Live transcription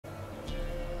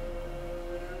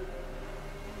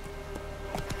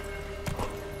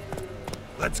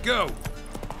Let's go.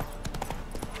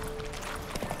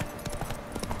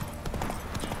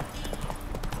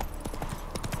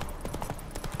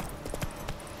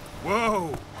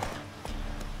 Whoa!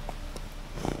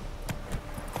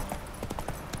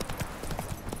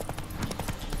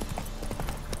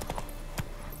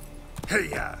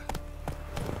 Hey-ya!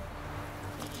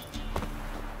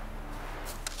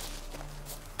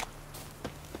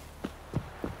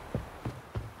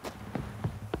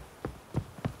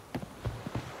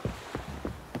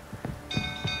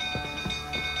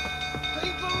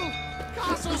 People!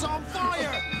 Castle's on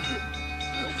fire!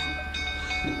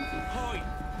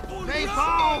 Hey,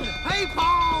 Paul! Hey,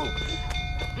 Paul!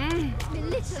 The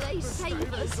little ace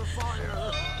saved us. The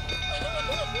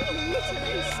little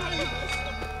ace saved us.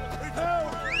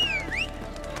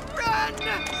 Run!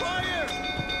 Fire!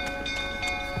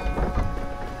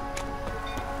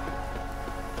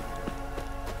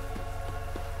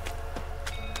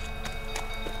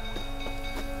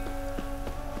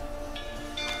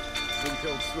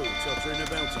 Wrinkled through, tottering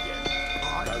about again.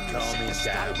 Don't calm me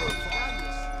down.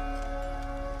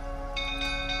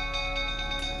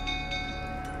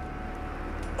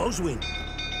 Oswin?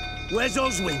 Where's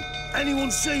Oswin?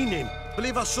 Anyone seen him?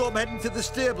 Believe I saw him heading to the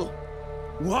stable.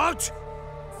 What?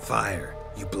 Fire.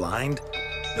 You blind?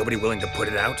 Nobody willing to put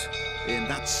it out? Ain't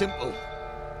that simple.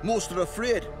 Most are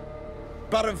afraid.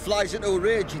 Baron flies into a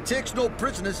rage. He takes no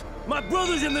prisoners. My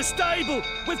brother's in the stable!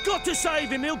 We've got to save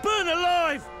him! He'll burn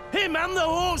alive! Him and the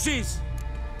horses!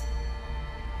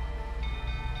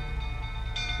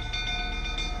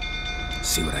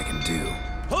 See what I can do.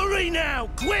 Hurry now!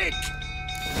 Quick!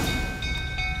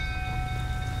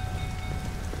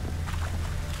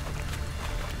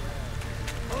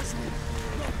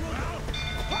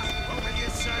 What will you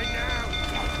say now?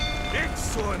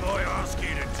 Next time I ask you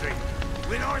to drink,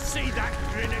 when I see that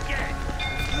grin again.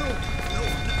 No,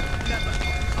 never.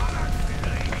 I'll have to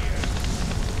leave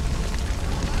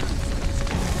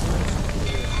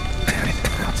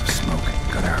you. Lots of smoke.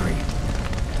 Gotta hurry.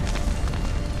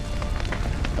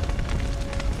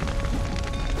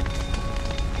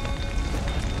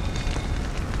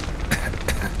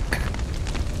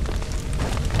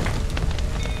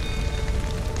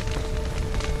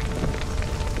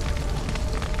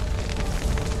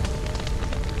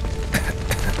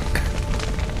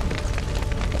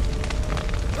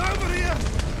 Over here!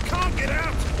 Can't get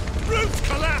out! Roof's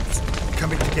collapsed!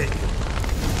 Coming to get you.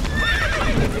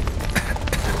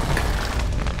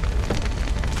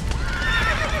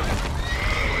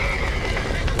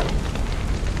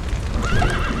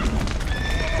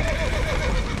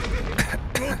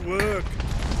 Good work.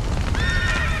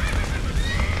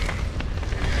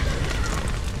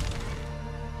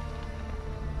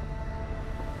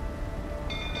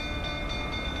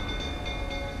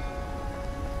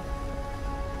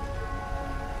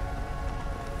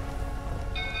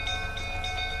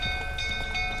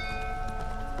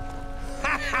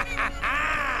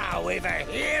 We've a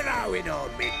hero in our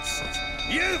midst.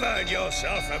 You've earned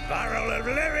yourself a barrel of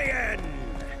Lyrian.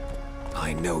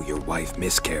 I know your wife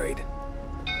miscarried.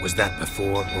 Was that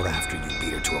before or after you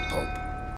beat her to a pulp?